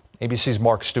next. ABC's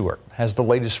Mark Stewart has the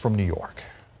latest from New York.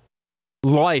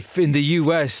 Life in the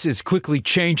U.S. is quickly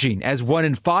changing as 1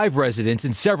 in 5 residents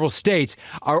in several states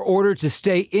are ordered to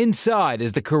stay inside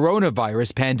as the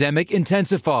coronavirus pandemic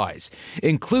intensifies,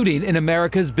 including in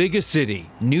America's biggest city,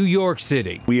 New York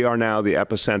City. We are now the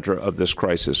epicenter of this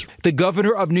crisis. The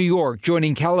governor of New York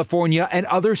joining California and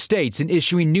other states in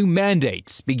issuing new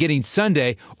mandates, beginning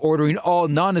Sunday, ordering all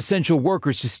non-essential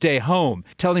workers to stay home,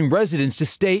 telling residents to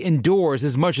stay indoors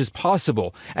as much as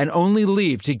possible and only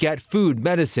leave to get food,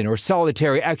 medicine, or solitary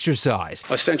exercise.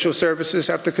 Essential services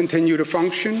have to continue to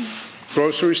function.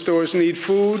 Grocery stores need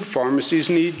food. Pharmacies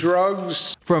need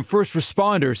drugs. From first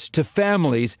responders to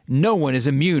families, no one is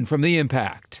immune from the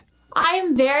impact.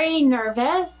 I'm very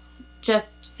nervous,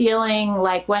 just feeling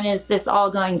like, when is this all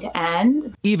going to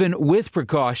end? Even with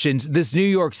precautions, this New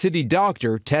York City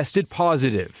doctor tested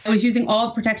positive. I was using all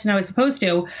the protection I was supposed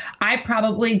to. I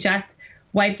probably just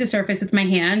wiped the surface with my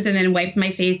hands and then wiped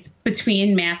my face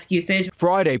between mask usage.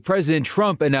 Friday, President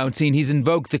Trump announcing he's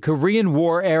invoked the Korean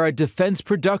War-era Defense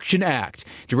Production Act,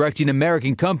 directing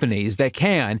American companies that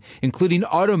can, including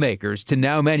automakers, to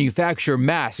now manufacture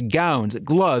masks, gowns,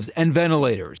 gloves, and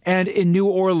ventilators. And in New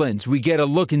Orleans, we get a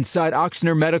look inside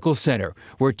Ochsner Medical Center,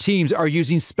 where teams are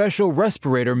using special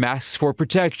respirator masks for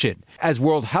protection, as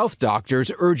World Health doctors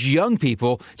urge young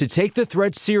people to take the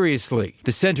threat seriously.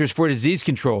 The Centers for Disease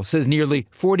Control says nearly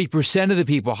 40% of the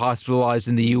people hospitalized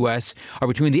in the U.S. are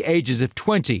between the ages of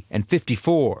 20 and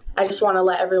 54. I just want to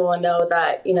let everyone know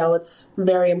that, it's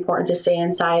very important to stay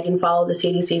inside and follow the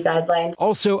CDC guidelines.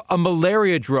 Also, a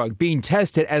malaria drug being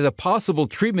tested as a possible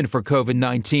treatment for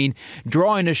COVID-19,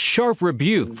 drawing a sharp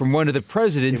rebuke from one of the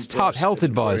president's top health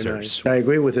advisors. I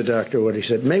agree with the doctor, what he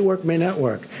said. May work, may not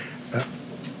work.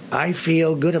 I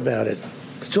feel good about it.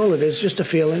 That's all it is, just a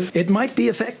feeling. It might be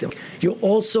effective. You're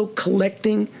also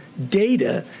collecting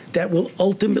data that will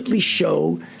ultimately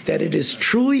show that it is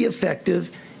truly effective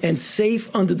and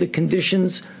safe under the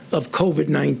conditions of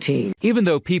COVID-19. Even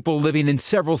though people living in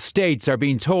several states are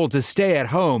being told to stay at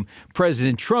home,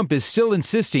 President Trump is still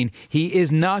insisting he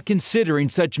is not considering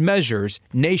such measures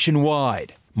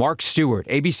nationwide. Mark Stewart,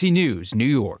 ABC News, New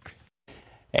York.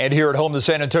 And here at home, the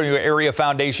San Antonio Area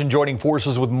Foundation joining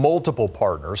forces with multiple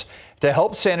partners to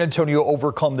help San Antonio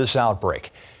overcome this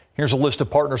outbreak. Here's a list of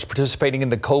partners participating in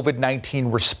the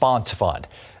COVID-19 Response Fund.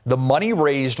 The money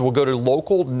raised will go to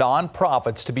local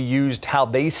nonprofits to be used how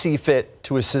they see fit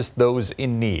to assist those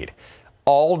in need.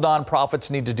 All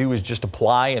nonprofits need to do is just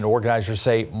apply, and organizers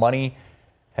say money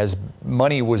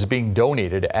was being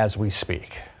donated as we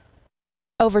speak.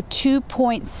 Over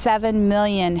 $2.7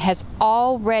 million has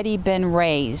already been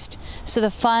raised. So the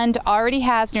fund already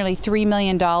has nearly $3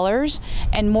 million,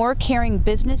 and more caring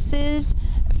businesses,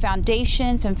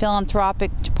 foundations, and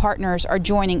philanthropic partners are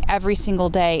joining every single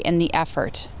day in the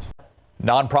effort.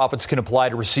 Nonprofits can apply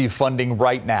to receive funding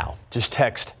right now. Just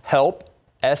text HELP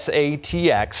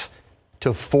SATX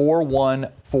to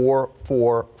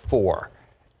 41444.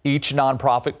 Each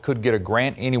nonprofit could get a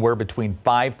grant anywhere between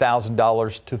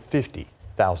 $5,000 to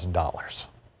 $50,000.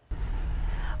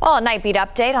 Well, a Nightbeat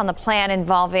update on the plan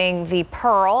involving the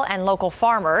Pearl and local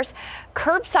farmers.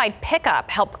 Curbside pickup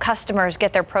helped customers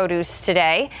get their produce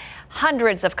today.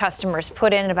 Hundreds of customers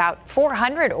put in about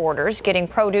 400 orders, getting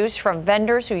produce from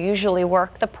vendors who usually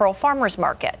work the Pearl Farmers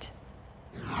Market.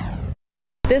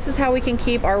 This is how we can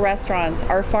keep our restaurants,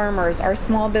 our farmers, our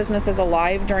small businesses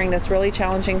alive during this really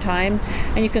challenging time.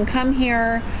 And you can come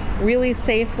here really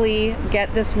safely,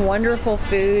 get this wonderful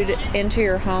food into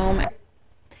your home.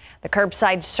 The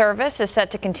curbside service is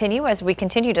set to continue as we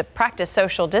continue to practice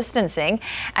social distancing,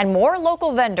 and more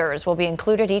local vendors will be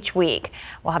included each week.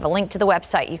 We'll have a link to the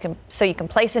website so you can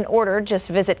place an order. Just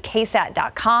visit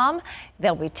KSAT.com.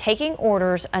 They'll be taking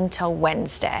orders until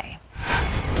Wednesday.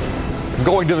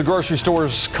 Going to the grocery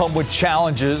stores come with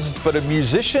challenges, but a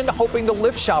musician hoping to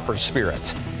lift shoppers'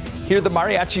 spirits. Hear the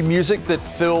mariachi music that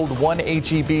filled one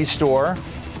H-E-B store.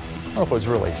 I don't know if it was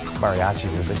really mariachi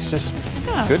music. It's just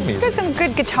good music. It's some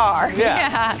good guitar.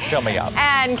 Yeah. Coming up.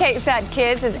 And KSAT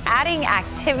Kids is adding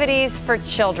activities for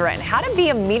children. How to be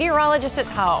a meteorologist at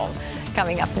home.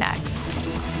 Coming up next.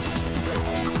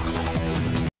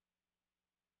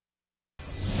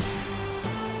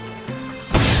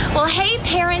 Well, hey,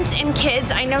 parents and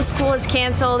kids, I know school is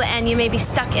canceled and you may be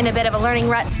stuck in a bit of a learning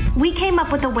rut. We came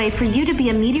up with a way for you to be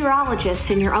a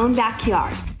meteorologist in your own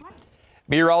backyard.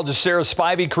 Meteorologist Sarah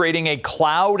Spivey creating a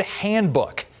cloud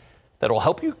handbook that'll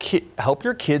help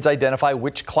your kids identify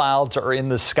which clouds are in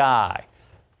the sky.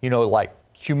 You know, like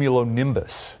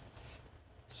cumulonimbus.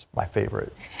 It's my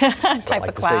favorite type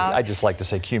of cloud. I just like to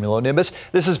say cumulonimbus.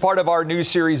 This is part of our new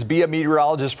series, Be a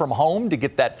Meteorologist from Home. To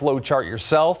get that flow chart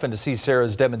yourself and to see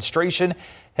Sarah's demonstration,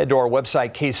 head to our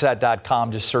website,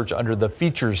 KSAT.com. Just search under the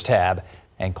Features tab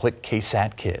and click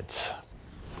KSAT Kids.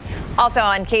 Also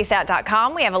on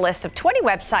KSAT.com, we have a list of 20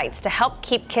 websites to help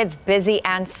keep kids busy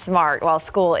and smart while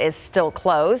school is still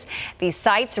closed. These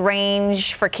sites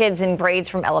range for kids in grades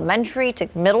from elementary to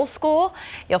middle school.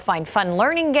 You'll find fun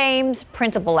learning games,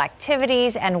 printable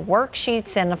activities, and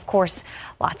worksheets, and of course,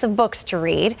 lots of books to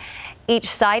read.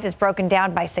 Each site is broken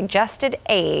down by suggested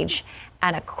age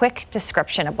and a quick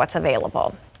description of what's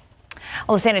available.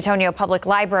 Well, the San Antonio Public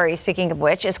Library, speaking of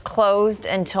which, is closed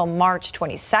until March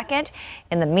 22nd.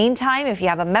 In the meantime, if you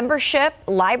have a membership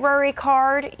library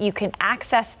card, you can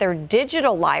access their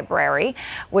digital library,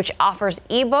 which offers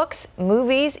ebooks,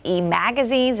 movies,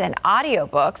 e-magazines, and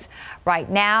audiobooks. Right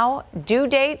now, due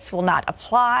dates will not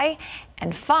apply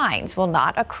and fines will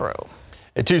not accrue.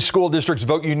 The two school districts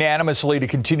vote unanimously to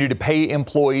continue to pay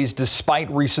employees despite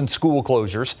recent school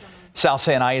closures. South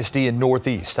San ISD and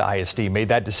Northeast ISD made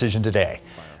that decision today.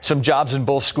 Some jobs in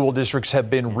both school districts have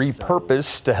been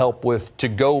repurposed to help with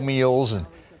to-go meals and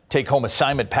take-home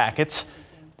assignment packets.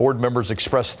 Board members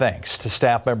expressed thanks to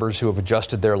staff members who have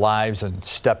adjusted their lives and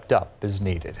stepped up as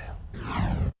needed.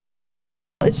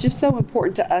 It's just so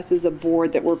important to us as a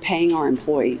board that we're paying our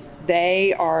employees.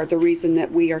 They are the reason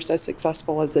that we are so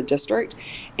successful as a district.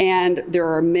 And there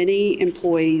are many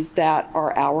employees that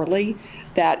are hourly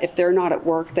that if they're not at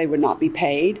work, they would not be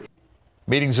paid.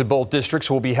 Meetings in both districts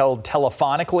will be held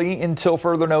telephonically until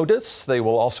further notice. They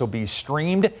will also be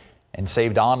streamed and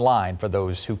saved online for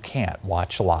those who can't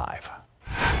watch live.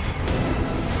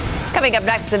 Coming up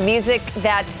next, the music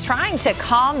that's trying to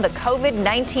calm the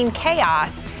COVID-19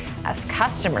 chaos as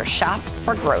customers shop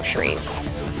for groceries.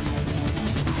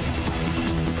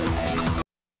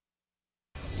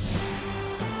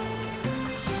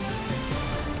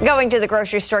 Going to the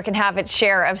grocery store can have its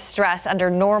share of stress under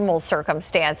normal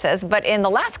circumstances, but in the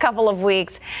last couple of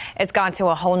weeks, it's gone to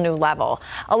a whole new level.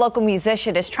 A local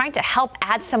musician is trying to help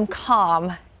add some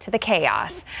calm to the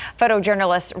chaos.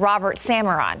 Photojournalist Robert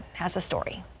Samaron has a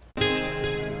story.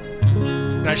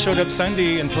 I showed up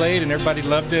Sunday and played, and everybody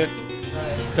loved it.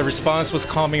 The response was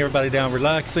calming everybody down,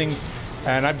 relaxing,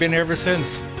 and I've been here ever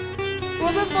since.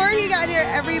 Well, before he got here,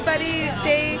 everybody,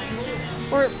 they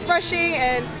were rushing,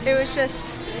 and it was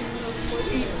just,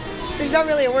 there's not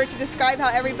really a word to describe how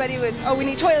everybody was, oh, we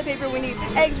need toilet paper, we need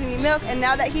eggs, we need milk, and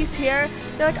now that he's here,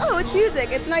 they're like, oh, it's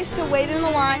music. It's nice to wait in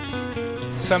the line.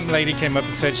 Some lady came up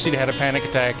and said she'd had a panic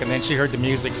attack, and then she heard the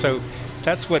music, so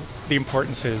that's what the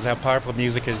importance is, how powerful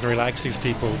music is to relax these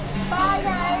people. Bye,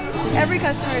 guys. Every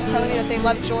customer is telling me that they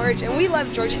love George, and we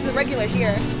love George. He's a regular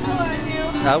here. How are you?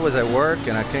 I was at work,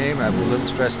 and I came. I was a little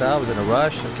stressed out. I was in a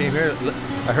rush. I came here.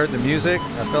 I heard the music.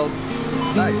 I felt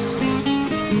nice.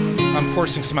 I'm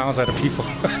forcing smiles out of people.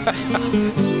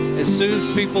 It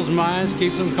soothes people's minds,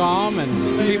 keeps them calm, and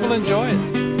people enjoy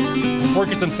it.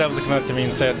 workers themselves have come up to me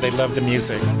and said they love the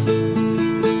music.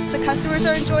 The customers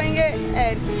are enjoying it,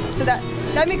 and so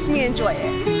that makes me enjoy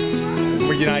it.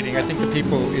 We're uniting. I think the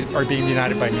people are being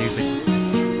united by music.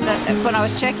 When I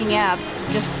was checking out,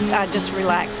 I just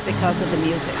relaxed because of the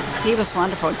music. He was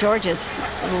wonderful. George is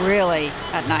really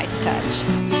a nice touch.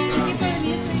 Thank you for the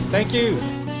music. Thank you.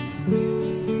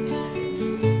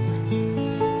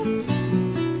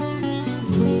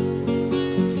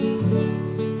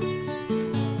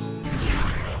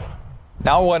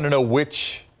 Now I want to know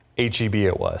which HEB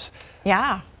it was.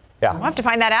 Yeah. Yeah. We'll have to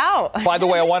find that out. By the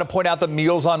way, I want to point out that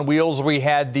Meals on Wheels, we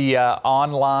had the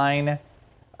online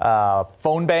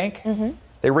phone bank.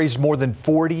 They raised more than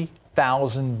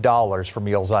 $40,000 for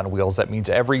Meals on Wheels. That means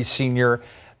every senior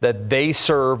that they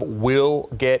serve will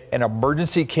get an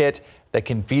emergency kit that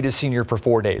can feed a senior for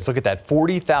 4 days. Look at that,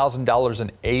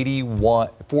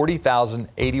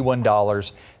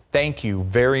 $40,081. Thank you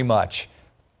very much,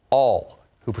 all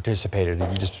who participated.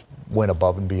 You just went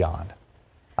above and beyond.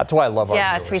 That's why I love our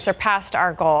Yes, we surpassed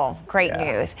our goal. Great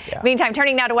news. Meantime,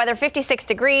 turning now to weather, 56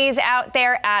 degrees out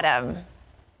there. Adam.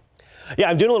 Yeah,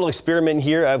 I'm doing a little experiment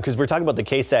here because we're talking about the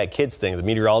KSAT Kids thing, the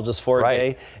meteorologist for a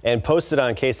day, and posted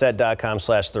on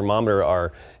ksat.com/thermometer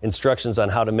are instructions on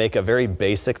how to make a very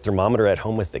basic thermometer at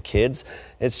home with the kids.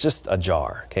 It's just a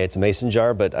jar, okay? It's a mason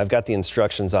jar, but I've got the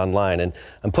instructions online, and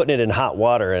I'm putting it in hot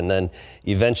water, and then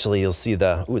eventually you'll see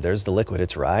there's the liquid.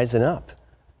 It's rising up,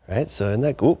 right? So in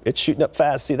that, it's shooting up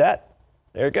fast. See that?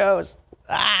 There it goes.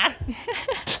 Ah!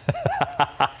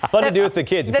 Fun to do with the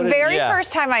kids. The very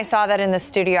first time I saw that in the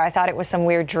studio, I thought it was some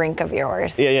weird drink of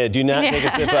yours. Yeah, do not take a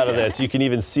sip out of this. You can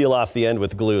even seal off the end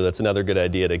with glue. That's another good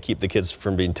idea to keep the kids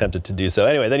from being tempted to do so.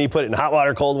 Anyway, then you put it in hot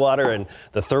water, cold water, and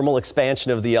the thermal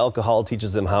expansion of the alcohol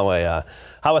teaches them how a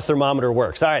thermometer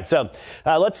works. All right, so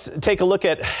let's take a look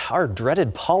at our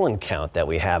dreaded pollen count that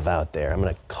we have out there. I'm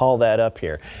going to call that up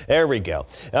here. There we go.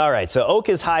 All right, so oak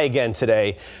is high again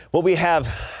today. What we have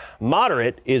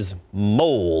moderate is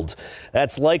mold.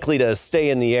 That's likely to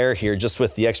stay in the air here just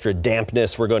with the extra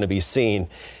dampness we're going to be seeing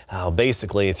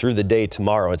basically through the day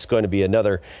tomorrow. It's going to be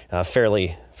another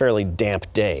fairly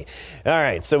damp day. All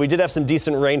right, so we did have some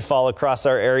decent rainfall across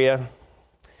our area.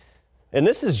 And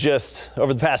this is just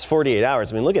over the past 48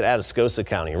 hours. I mean, look at Atascosa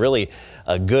County, really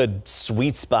a good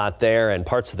sweet spot there, and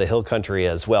parts of the hill country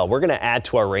as well. We're going to add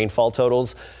to our rainfall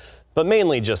totals, but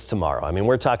mainly just tomorrow. I mean,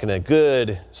 we're talking a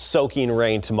good soaking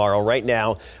rain tomorrow. Right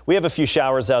now, we have a few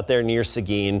showers out there near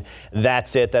Seguin.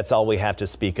 That's it. That's all we have to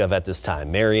speak of at this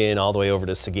time. Marion all the way over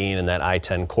to Seguin and that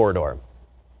I-10 corridor.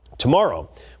 Tomorrow,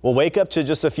 we'll wake up to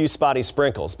just a few spotty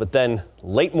sprinkles, but then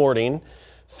late morning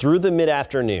through the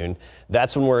mid-afternoon,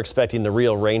 that's when we're expecting the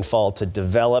real rainfall to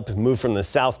develop, move from the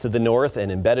south to the north, and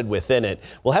embedded within it,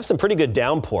 we'll have some pretty good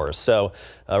downpours. So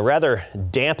a rather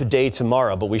damp day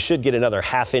tomorrow, but we should get another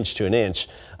 ½ inch to an inch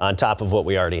on top of what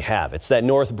we already have. It's that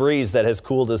north breeze that has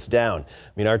cooled us down.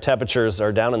 I mean, our temperatures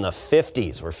are down in the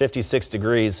 50s. We're 56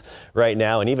 degrees right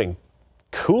now, and even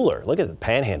cooler. Look at the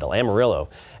Panhandle, Amarillo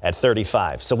at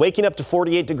 35. So waking up to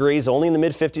 48 degrees, only in the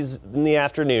mid-50s in the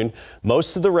afternoon.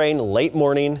 Most of the rain late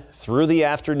morning through the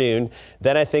afternoon.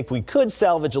 Then I think we could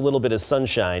salvage a little bit of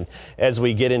sunshine as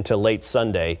we get into late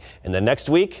Sunday. And then next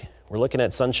week, we're looking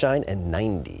at sunshine and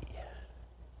 90.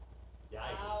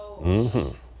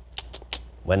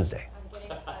 Wednesday.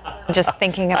 I'm just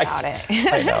thinking about it.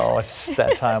 I know, it's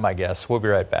that time, I guess. We'll be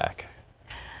right back.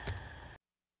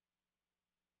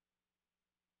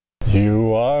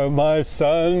 You are my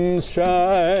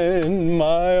sunshine,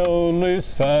 my only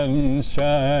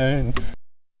sunshine.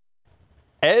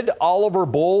 Ed Oliver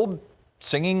Bold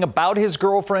singing about his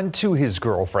girlfriend to his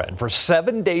girlfriend for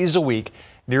 7 days a week,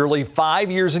 nearly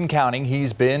 5 years and counting.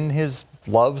 He's been his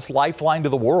love's lifeline to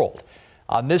the world.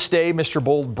 On this day, Mr.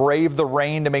 Bold braved the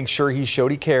rain to make sure he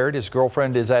showed he cared. His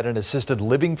girlfriend is at an assisted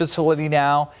living facility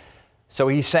now, so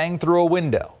he sang through a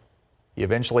window. He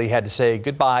eventually had to say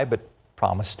goodbye, but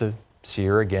promised to see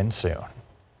her again soon.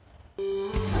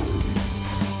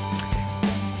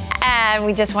 And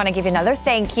we just want to give you another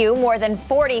thank you. More than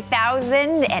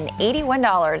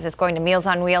 $40,081 is going to Meals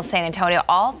on Wheels San Antonio,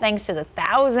 all thanks to the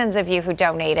thousands of you who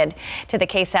donated to the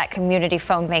KSAT community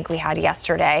phone bank we had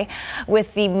yesterday.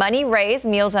 With the money raised,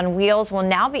 Meals on Wheels will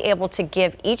now be able to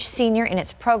give each senior in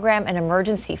its program an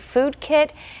emergency food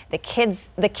kit. The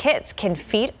kits can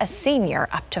feed a senior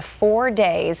up to 4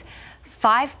 days.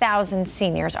 5,000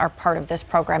 seniors are part of this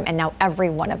program, and now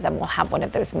every one of them will have one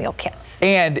of those meal kits.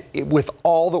 And with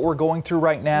all that we're going through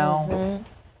right now,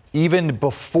 even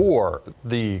before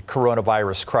the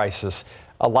coronavirus crisis,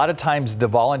 a lot of times the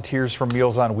volunteers from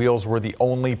Meals on Wheels were the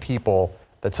only people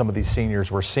that some of these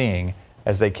seniors were seeing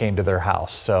as they came to their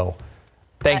house. So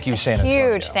Thank you, San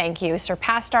Antonio. Huge thank you.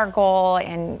 Surpassed our goal,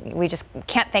 and we just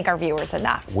can't thank our viewers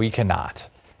enough. We cannot.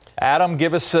 Adam,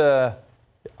 give us our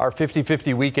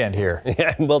 50-50 weekend here.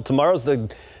 Yeah, well, tomorrow's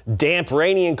the damp,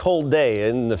 rainy, and cold day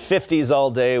in the 50s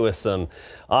all day with some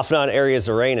off and on areas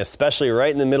of rain, especially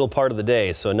right in the middle part of the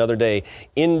day. So another day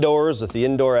indoors with the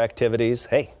indoor activities.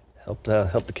 Hey, help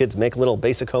the kids make a little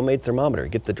basic homemade thermometer.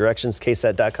 Get the directions,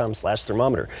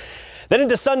 ksat.com/thermometer. Then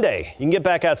into Sunday, you can get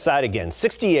back outside again.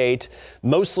 68,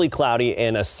 mostly cloudy,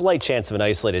 and a slight chance of an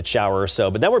isolated shower or so.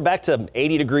 But then we're back to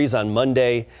 80 degrees on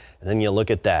Monday. And then you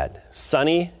look at that.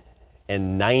 Sunny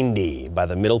and 90 by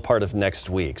the middle part of next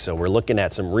week. So we're looking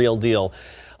at some real deal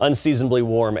unseasonably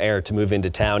warm air to move into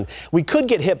town. We could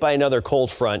get hit by another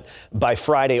cold front by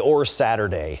Friday or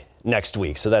Saturday next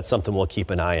week. So that's something we'll keep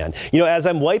an eye on. You know, as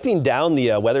I'm wiping down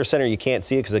the Weather Center, you can't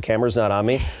see it because the camera's not on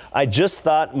me. I just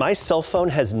thought my cell phone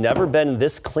has never been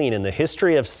this clean in the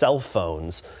history of cell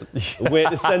phones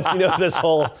since, you know, this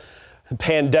whole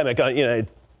pandemic. You know,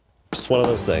 just one of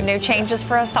those things. New changes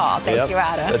for us all. Thank you,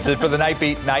 Adam. That's it for the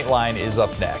Nightbeat. Nightline is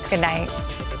up next. Good night.